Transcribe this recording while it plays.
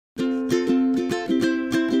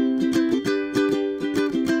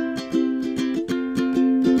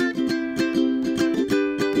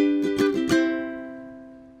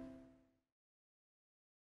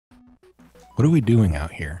What are we doing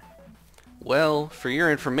out here? Well, for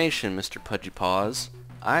your information, Mr. Pudgy Paws,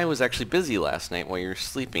 I was actually busy last night while you were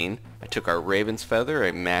sleeping. I took our raven's feather,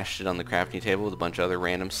 I mashed it on the crafting table with a bunch of other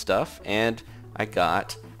random stuff, and I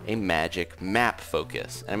got a magic map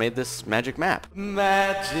focus. And I made this magic map.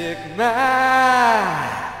 Magic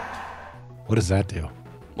map! What does that do?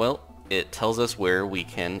 Well, it tells us where we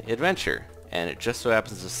can adventure. And it just so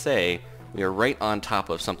happens to say we are right on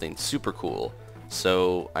top of something super cool.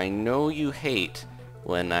 So I know you hate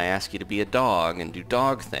when I ask you to be a dog and do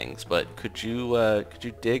dog things, but could you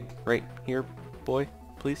dig right here, boy,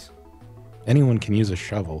 please? Anyone can use a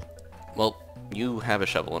shovel. Well, you have a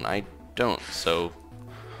shovel and I don't, so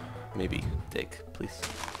maybe dig, please.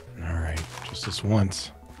 Alright, just this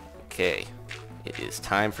once. Okay, it is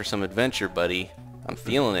time for some adventure, buddy. I'm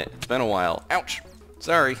feeling it. It's been a while. Ouch!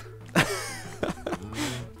 Sorry.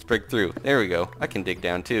 Let's break through. There we go. I can dig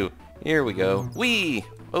down too. Here we go. Whee!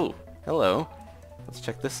 Oh, hello. Let's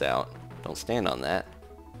check this out. Don't stand on that.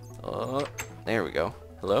 Oh, there we go.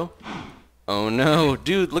 Hello? Oh no,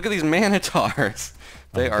 dude, look at these Minotaurs.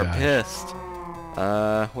 They are pissed.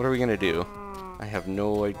 What are we gonna do? I have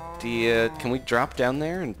no idea. Can we drop down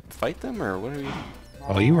there and fight them, or what are we...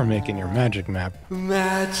 Oh, you were making your magic map.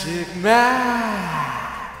 Magic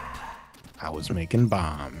map! I was making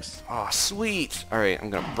bombs. Oh, sweet. Alright, I'm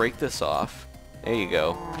gonna break this off. There you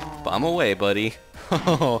go. Bomb away, buddy.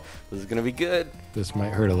 Oh, this is gonna be good. This might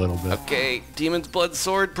hurt a little bit. Okay, Demon's Blood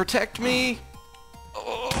Sword, protect me!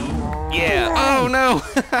 Oh, yeah! Oh, no!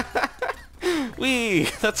 Whee!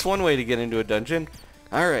 That's one way to get into a dungeon.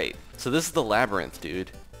 Alright, so this is the labyrinth, dude.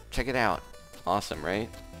 Check it out. Awesome, right?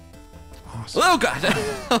 Awesome. Oh, God!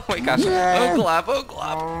 Oh, my gosh. Oh, Glob! Oh,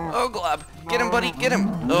 Glob! Oh, Glob! Get him, buddy! Get him!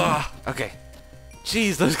 Ugh! Okay.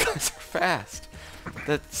 Jeez, those guys are fast.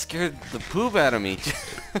 That scared the poop out of me.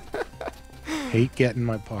 Hate getting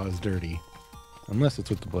my paws dirty. Unless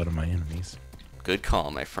it's with the blood of my enemies. Good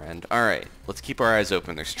call, my friend. Alright, let's keep our eyes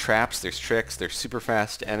open. There's traps, there's tricks, there's super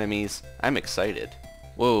fast enemies. I'm excited.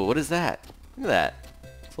 Whoa, what is that? Look at that.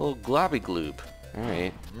 It's a little globby gloob.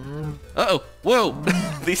 Alright. Uh-oh! Whoa!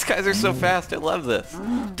 These guys are so fast. I love this.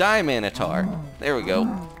 Die, Minotaur. There we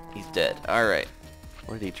go. He's dead. Alright.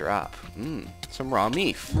 What did he drop? Some raw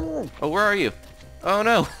meat. Oh, where are you? Oh,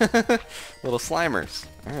 no. Little Slimers.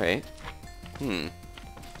 Alright.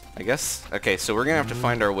 I guess... Okay, so we're gonna have to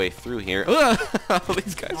find our way through here. Oh,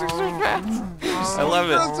 these guys are so fast. I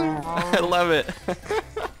love it. I love it.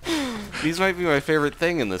 These might be my favorite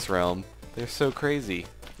thing in this realm. They're so crazy.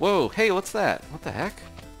 Whoa, hey, what's that? What the heck?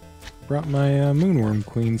 Brought my moonworm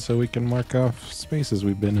queen so we can mark off spaces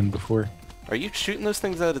we've been in before. Are you shooting those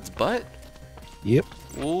things out its butt? Yep.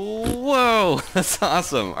 Whoa, that's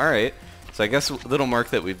awesome. Alright, so I guess it'll mark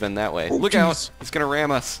that we've been that way. Oh, Look geez. out, he's gonna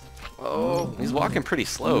ram us. Oh, he's walking pretty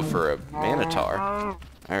slow for a Minotaur.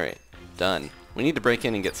 Alright, done. We need to break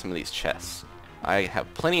in and get some of these chests. I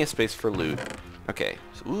have plenty of space for loot. Okay,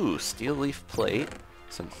 so, ooh, steel leaf plate,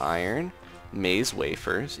 some iron, maze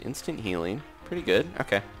wafers, instant healing. Pretty good.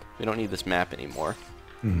 Okay, we don't need this map anymore.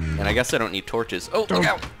 And I guess I don't need torches. Oh, look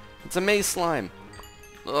out! It's a maze slime.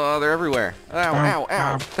 Oh, they're everywhere. Ow, ow,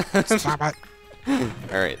 ow. Stop it.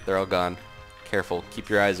 Alright, they're all gone. Careful, keep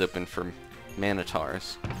your eyes open for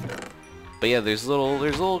Minotaurs. But yeah, there's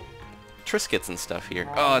little Triscuits and stuff here.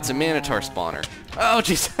 Oh, it's a Minotaur spawner. Oh,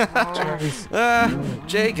 jeez.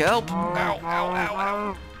 Jake, help. Ow, ow, ow,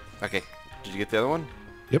 ow. Okay, did you get the other one?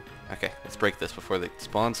 Yep. Okay, let's break this before they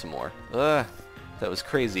spawn some more. That was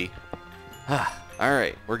crazy.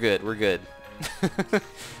 Alright, we're good, we're good.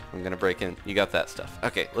 I'm gonna break in. You got that stuff.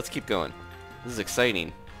 Okay, let's keep going. This is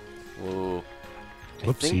exciting. Whoa.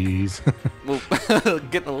 Whoopsies. Well,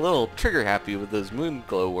 getting a little trigger happy with those moon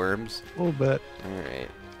glow worms. A little bit. Alright.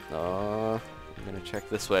 I'm gonna check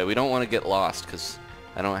this way. We don't want to get lost because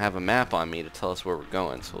I don't have a map on me to tell us where we're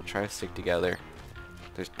going, so we'll try to stick together.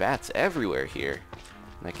 There's bats everywhere here.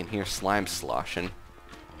 And I can hear slime sloshing.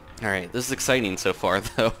 Alright, this is exciting so far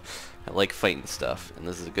though. I like fighting stuff, and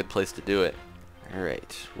this is a good place to do it.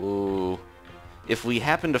 Alright, whoa. If we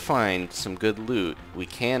happen to find some good loot, we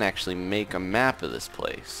can actually make a map of this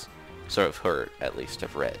place. So I've heard, at least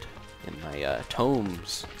I've read, in my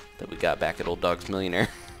tomes that we got back at Old Dog's Millionaire.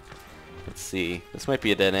 Let's see, this might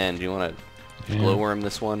be a dead end. Do you want to glowworm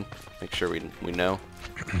this one? Make sure we know.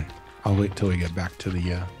 I'll wait till we get back to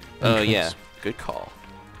the Oh entrance. yeah, good call.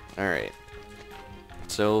 Alright.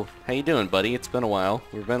 So, how you doing, buddy? It's been a while.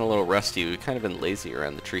 We've been a little rusty. We've kind of been lazy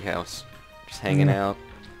around the treehouse. Just hanging out,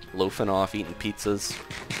 loafing off, eating pizzas.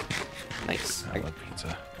 Nice. I love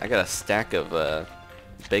pizza. I got a stack of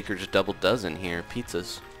Baker's Double Dozen here,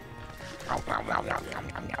 pizzas.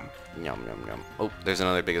 Yum, yum, yum. Oh, there's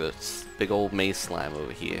another big old maze slime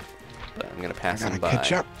over here. But I'm gonna pass him by.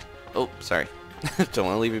 Catch up. Oh, sorry. Don't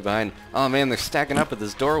want to leave you behind. Oh man, they're stacking up at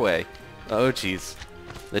this doorway. Oh jeez.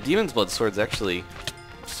 The Demon's Blood Sword's actually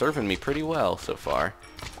serving me pretty well so far.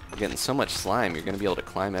 I'm getting so much slime, you're gonna be able to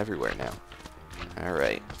climb everywhere now.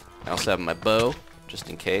 Alright. I also have my bow, just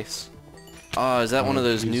in case. Oh, is that one of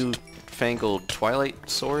those new fangled Twilight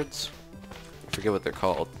swords? I forget what they're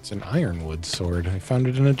called. It's an ironwood sword. I found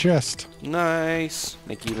it in a chest. Nice!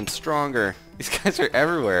 Make you even stronger. These guys are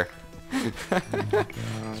everywhere.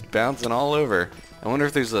 Just bouncing all over. I wonder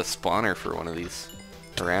if there's a spawner for one of these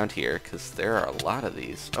around here, because there are a lot of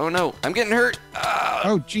these. Oh no, I'm getting hurt! Ah,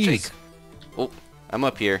 oh jeez. Jake. Oh, I'm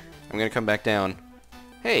up here. I'm gonna come back down.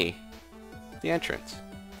 Hey, the entrance.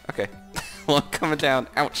 Okay. Well, I'm coming down.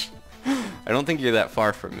 Ouch. I don't think you're that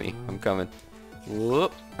far from me. I'm coming.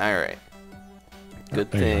 Whoop. Alright.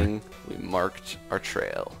 Good thing we marked our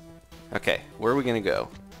trail. Okay, where are we gonna go?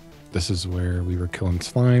 This is where we were killing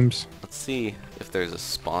slimes. Let's see if there's a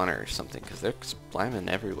spawner or something, because they're sliming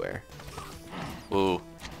everywhere. Ooh,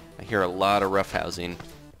 I hear a lot of roughhousing.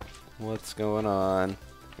 What's going on?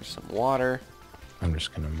 There's some water. I'm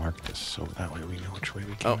just going to mark this so that way we know which way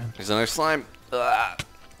we came in. There's another slime. Ah!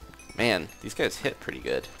 Man, these guys hit pretty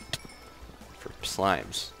good for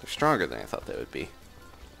slimes. They're stronger than I thought they would be.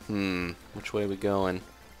 Which way are we going?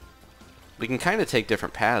 We can kind of take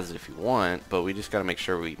different paths if you want, but we just got to make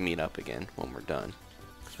sure we meet up again when we're done,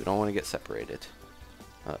 because we don't want to get separated.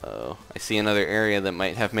 Uh-oh. I see another area that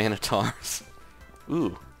might have Minotaurs.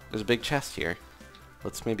 Ooh, there's a big chest here.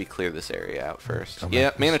 Let's maybe clear this area out first. Yeah,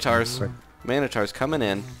 Minotaurs. Minotaurs coming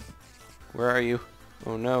in. Where are you?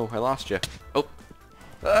 Oh no, I lost you. Oh.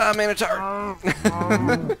 Ah, Minotaur!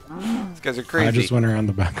 These guys are crazy. I just went around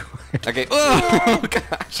the back. Okay. Oh,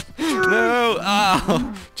 gosh. No.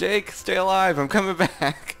 Oh, Jake, stay alive. I'm coming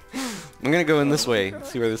back. I'm going to go in this way.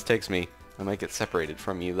 See where this takes me. I might get separated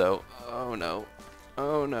from you, though. Oh, no.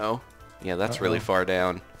 Oh, no. Yeah, that's really far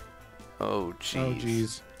down. Oh, jeez. Oh,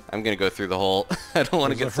 jeez. I'm going to go through the hole. I don't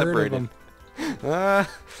want to get separated.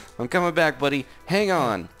 I'm coming back, buddy. Hang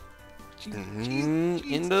on.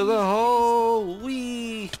 Into the hole.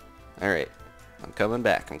 Wee. Alright. I'm coming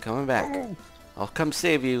back. I'm coming back. I'll come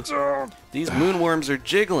save you. These moonworms are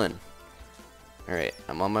jiggling. Alright.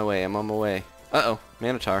 I'm on my way. I'm on my way. Uh-oh.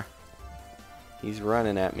 Minotaur. He's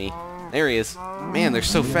running at me. There he is. Man, they're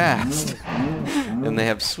so fast. And they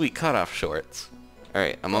have sweet cutoff shorts.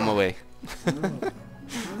 Alright. I'm on my way.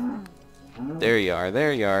 There you are.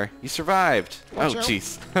 There you are. You survived. Oh,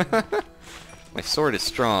 jeez. My sword is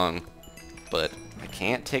strong, but I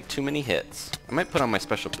can't take too many hits. I might put on my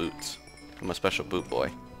special boots. I'm a special boot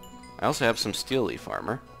boy. I also have some steel leaf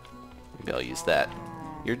armor. Maybe I'll use that.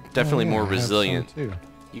 You're definitely more resilient.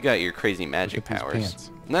 You got your crazy magic powers.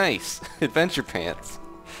 Nice! Adventure pants.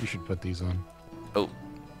 You should put these on. Oh.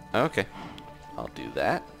 Okay. I'll do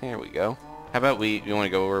that. There we go. How about you want to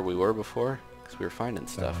go where we were before? Because we were finding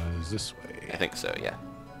stuff. Is this way? I think so, yeah.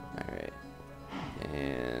 Alright.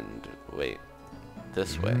 And wait.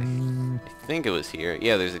 This way. I think it was here.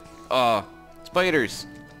 Yeah, there's a... Oh! Spiders!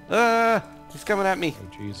 Ah! He's coming at me.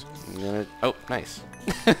 Oh, jeez. Oh, nice.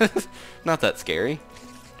 Not that scary.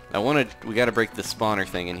 We gotta break the spawner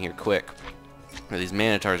thing in here quick. Or these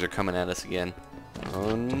Minotaurs are coming at us again.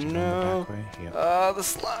 Oh no. Oh, the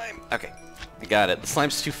slime. Okay. I got it. The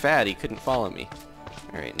slime's too fat. He couldn't follow me.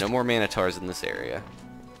 Alright, no more Minotaurs in this area.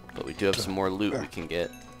 But we do have some more loot we can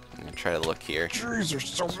get. I'm gonna try to look here. Jeez, there's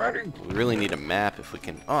so many. We really need a map if we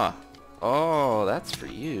can... Oh, that's for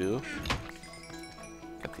you.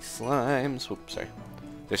 Got these slimes. Whoops, sorry.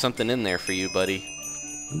 There's something in there for you, buddy.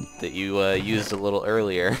 That you used a little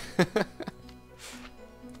earlier.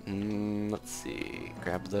 Let's see.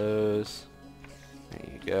 Grab those. There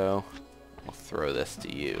you go. I'll throw this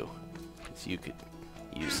to you. So you could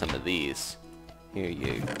use some of these. Here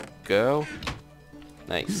you go.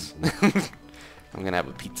 Nice. I'm gonna have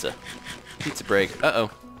a pizza. Pizza break.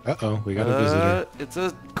 Uh-oh. Uh-oh, we got a visitor. It's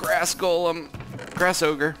a grass golem. Grass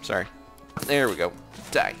ogre. Sorry. There we go.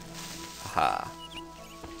 Die. Aha.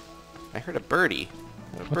 I heard a birdie.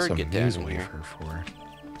 A bird get down in here. For?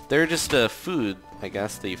 They're just food, I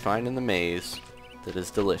guess, that you find in the maze that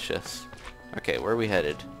is delicious. Okay, where are we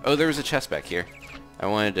headed? Oh, there was a chest back here. I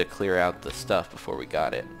wanted to clear out the stuff before we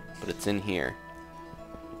got it, but it's in here.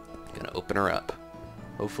 Gonna open her up.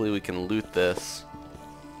 Hopefully we can loot this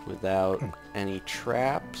without any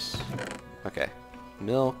traps. Okay.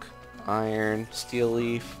 Milk, iron, steel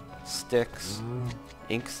leaf, sticks,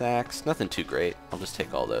 ink sacs. Nothing too great. I'll just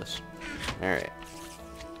take all those. Alright.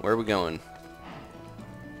 Where are we going?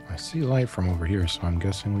 I see light from over here, so I'm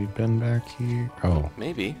guessing we've been back here. Oh,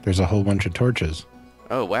 Maybe. there's a whole bunch of torches.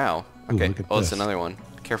 Oh, wow. Okay. Ooh, look at Oh, it's this. another one.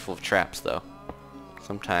 Careful of traps, though.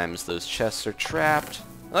 Sometimes those chests are trapped.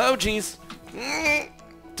 Oh, jeez.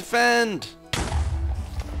 Defend!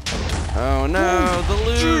 Oh, no. The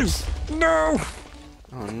loot! Jeez, no!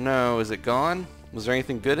 Oh, no. Is it gone? Was there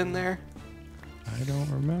anything good in there? I don't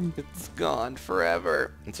remember. It's gone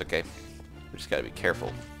forever. It's okay. We just gotta be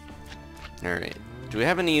careful. Alright. Do we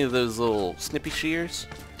have any of those little snippy shears?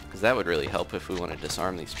 Because that would really help if we want to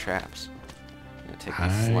disarm these traps. I'm gonna take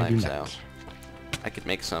these slimes out. I could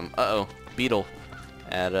make some. Uh-oh. Beetle.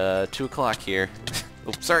 At 2 o'clock here.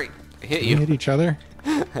 Oh, sorry. I hit you. We hit each other?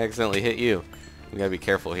 I accidentally hit you. We gotta be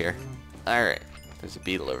careful here. Alright. There's a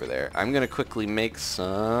beetle over there. I'm gonna quickly make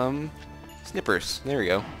some snippers. There we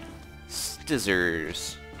go.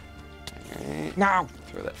 Scissors. Alright. No!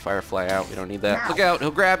 Throw that firefly out. We don't need that. No. Look out!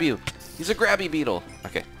 He'll grab you! He's a grabby beetle!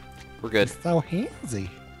 Okay. We're good. It's so handsy.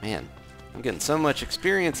 Man, I'm getting so much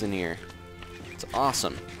experience in here. It's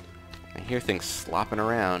awesome. I hear things slopping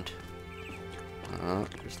around.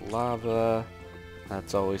 There's lava.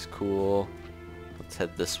 That's always cool. Let's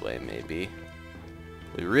head this way, maybe.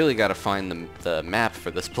 We really gotta find the map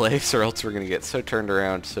for this place, or else we're gonna get so turned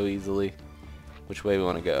around so easily. Which way we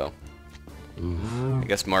want to go? Ooh. I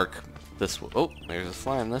guess mark this way. Oh, there's a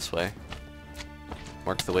slime this way.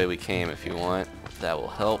 Mark the way we came if you want. That will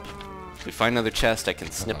help. If we find another chest, I can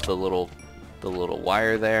snip the little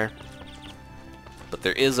wire there. But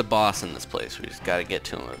there is a boss in this place. We just gotta get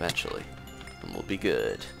to him eventually. And we'll be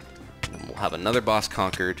good. And we'll have another boss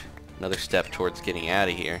conquered. Another step towards getting out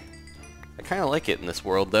of here. I kind of like it in this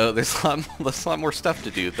world, though. There's a lot more stuff to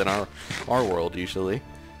do than our world, usually.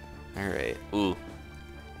 Alright. Ooh.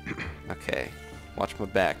 Okay. Watch my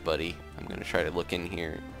back, buddy. I'm gonna try to look in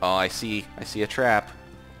here. Oh, I see a trap.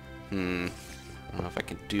 I don't know if I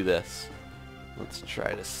can do this. Let's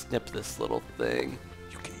try to snip this little thing.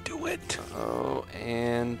 You can do it. Oh,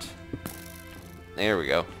 and there we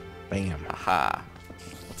go. Bam. Aha.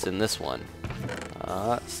 What's in this one?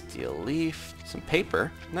 Steel leaf, some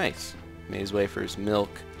paper. Nice. Maize wafers, milk,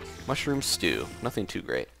 mushroom stew. Nothing too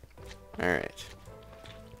great. Alright.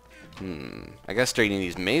 I guess eating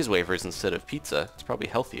these maize wafers instead of pizza. It's probably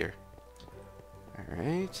healthier.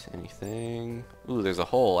 Alright, anything? Ooh, there's a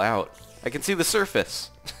hole out. I can see the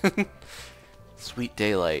surface! Sweet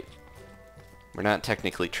daylight. We're not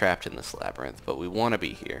technically trapped in this labyrinth, but we want to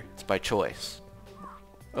be here. It's by choice.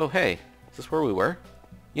 Oh, hey. Is this where we were?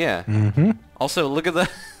 Yeah. Mm-hmm. Also, look at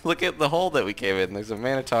the hole that we came in. There's a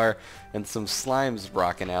Minotaur and some slimes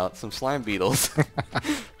rocking out. Some slime beetles.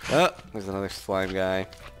 Oh, there's another slime guy.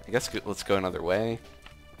 I guess let's go another way.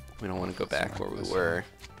 We don't want to go back where we were.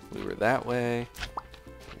 We were that way.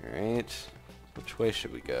 Alright. Which way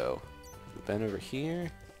should we go? We've been over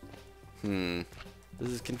here? This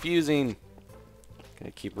is confusing.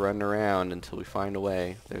 Gonna keep running around until we find a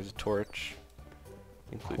way. There's a torch. I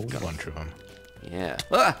think A we've whole got... bunch of them. Yeah.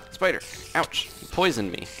 Ah! Spider! Ouch! You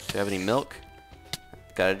poisoned me. Do you have any milk?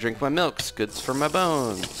 Gotta drink my milk. It's good for my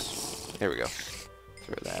bones. There we go.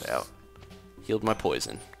 Throw that out. Healed my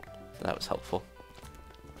poison. That was helpful.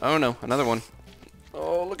 Oh no, another one.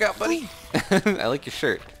 Oh, look out, buddy! I like your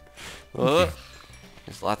shirt. Oh,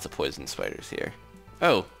 there's lots of poison spiders here.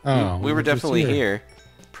 Oh, we were definitely here.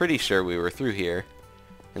 Pretty sure we were through here.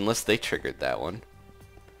 Unless they triggered that one.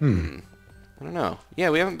 I don't know. Yeah,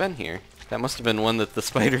 we haven't been here. That must have been one that the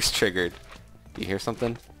spiders triggered. Do you hear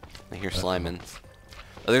something? I hear slimens.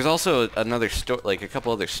 Oh, there's also another like a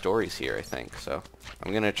couple other stories here, I think. So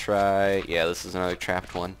I'm gonna try. Yeah, this is another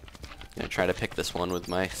trapped one. I'm gonna try to pick this one with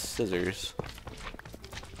my scissors.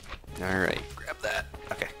 All right, grab that.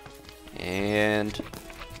 Okay, and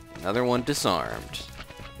another one disarmed.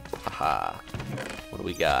 Haha. What do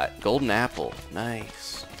we got? Golden apple.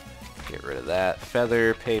 Nice. Get rid of that.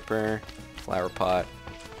 Feather, paper, flower pot.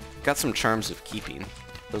 Got some charms of keeping.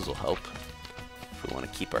 Those will help if we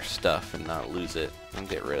want to keep our stuff and not lose it. I'll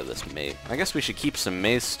get rid of this maze. I guess we should keep some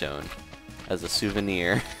maze stone as a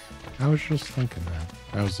souvenir. I was just thinking that.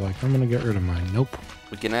 I was like, I'm gonna get rid of mine. Nope.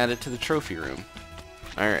 We can add it to the trophy room.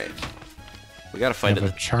 Alright. We gotta fight I have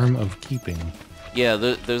it. a charm of keeping. Yeah,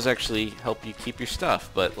 those actually help you keep your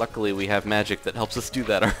stuff, but luckily we have magic that helps us do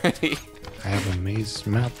that already. I have a maze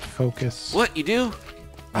map focus. What, you do?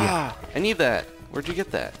 Yeah. Ah, I need that. Where'd you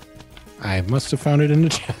get that? I must have found it in the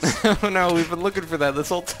chest. Oh no, we've been looking for that this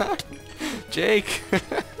whole time. Jake!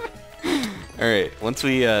 Alright, once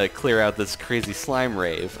we clear out this crazy slime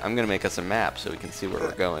rave, I'm gonna make us a map so we can see where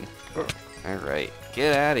we're going. Alright,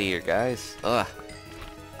 get out of here, guys. Ugh.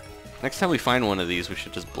 Next time we find one of these, we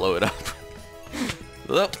should just blow it up.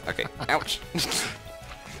 Oh, okay, ouch.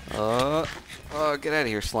 Oh, get out of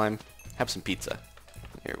here, slime. Have some pizza.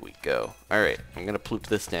 There we go. Alright, I'm gonna ploop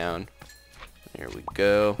this down. There we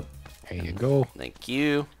go. There you go. Thank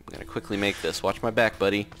you. I'm gonna quickly make this. Watch my back,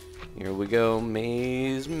 buddy. Here we go.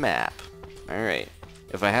 Maze map. Alright.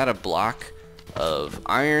 If I had a block of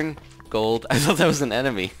iron, gold... I thought that was an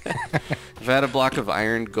enemy. If I had a block of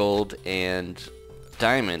iron, gold, and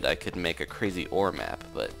diamond, I could make a crazy ore map,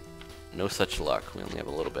 but no such luck. We only have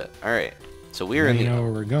a little bit. Alright. So we're in the know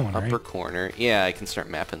where we're going, upper right? corner. Yeah, I can start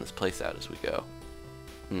mapping this place out as we go.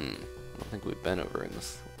 I don't think we've been over in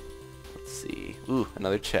this. Let's see. Ooh,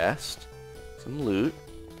 another chest. Some loot.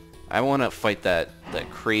 I want to fight that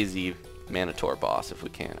crazy Minotaur boss if we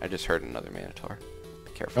can. I just heard another Minotaur.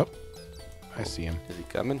 Be careful. Oh, I see him. Is he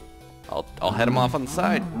coming? I'll head him off on the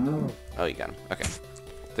side. Oh, you got him. Okay.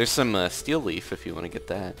 There's some steel leaf if you want to get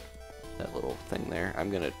that little thing there.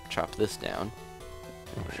 I'm gonna chop this down.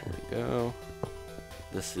 There we go.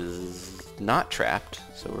 This is not trapped,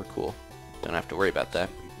 so we're cool. Don't have to worry about that.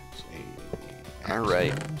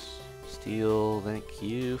 Alright. Steel, thank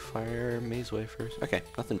you. Fire, maze wafers. Okay,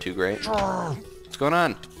 nothing too great. What's going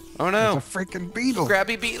on? Oh no! It's a freaking beetle!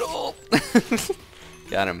 Grabby beetle!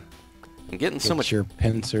 Got him. I'm getting so much... your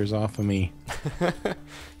pincers off of me.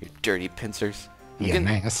 Your dirty pincers. Yeah,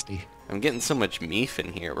 nasty. I'm getting so much meat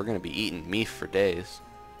in here. We're gonna be eating meat for days.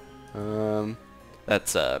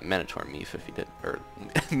 That's Minotaur meat if you didn't, or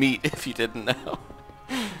meat if you didn't know.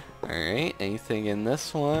 Alright, anything in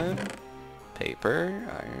this one? Paper,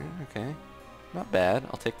 iron, okay. Not bad.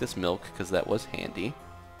 I'll take this milk because that was handy.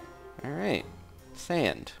 Alright,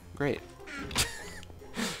 sand, great.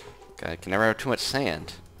 God, can never have too much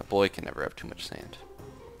sand. A boy can never have too much sand.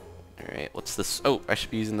 Alright, what's this? Oh, I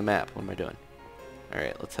should be using the map. What am I doing?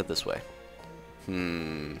 Alright, let's head this way.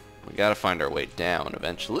 We gotta find our way down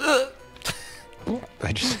eventually.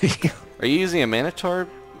 I just... Are you using a Minotaur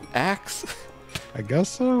axe? I guess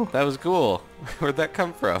so. That was cool. Where'd that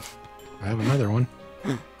come from? I have another one.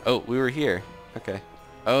 Oh, we were here. Okay.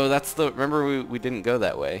 Oh, that's the... Remember we didn't go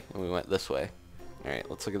that way, and we went this way. Alright,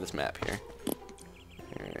 let's look at this map here.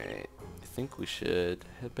 Alright. I think we should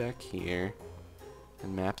head back here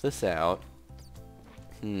and map this out.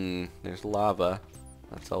 There's lava.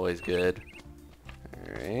 That's always good.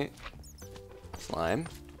 Alright. Slime.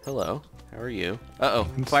 Hello. How are you? Uh-oh.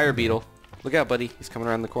 Fire beetle. Look out, buddy. He's coming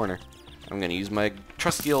around the corner. I'm gonna use my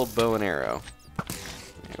trusty old bow and arrow.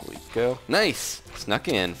 There we go. Nice! Snuck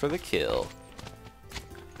in for the kill.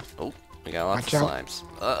 Oh, we got lots of slimes.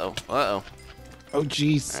 Uh-oh. Uh-oh. Oh,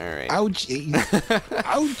 jeez. Alright. Oh, jeez.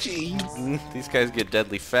 Oh, jeez. These guys get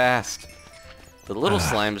deadly fast. The little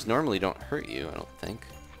slimes normally don't hurt you, I don't think.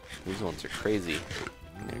 These ones are crazy.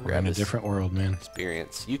 I'm gonna We're grab in a this different world, man.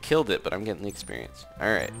 experience. You killed it, but I'm getting the experience.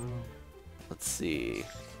 Alright. Let's see.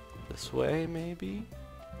 This way, maybe?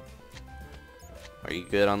 Are you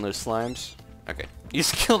good on those slimes? Okay. You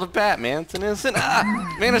just killed a bat, man. It's an innocent...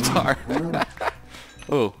 Ah! Minotaur!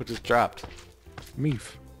 Oh, what just dropped?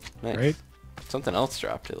 Meef. Nice. Right? Something else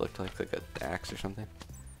dropped. It looked like an axe or something.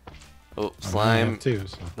 Oh, I slime. have too,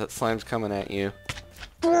 so. That slime's coming at you.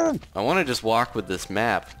 I want to just walk with this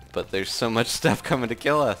map, but there's so much stuff coming to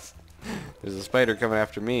kill us. There's a spider coming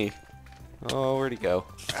after me. Oh, where'd he go?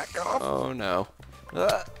 Back off. Oh, no.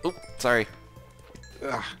 Oop, sorry.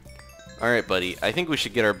 Ugh. Alright, buddy. I think we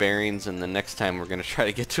should get our bearings, and the next time we're going to try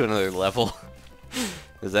to get to another level.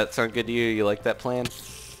 Does that sound good to you? You like that plan?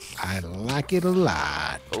 I like it a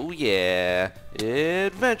lot. Oh, yeah.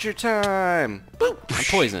 Adventure time! Boop! I'm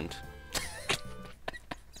poisoned.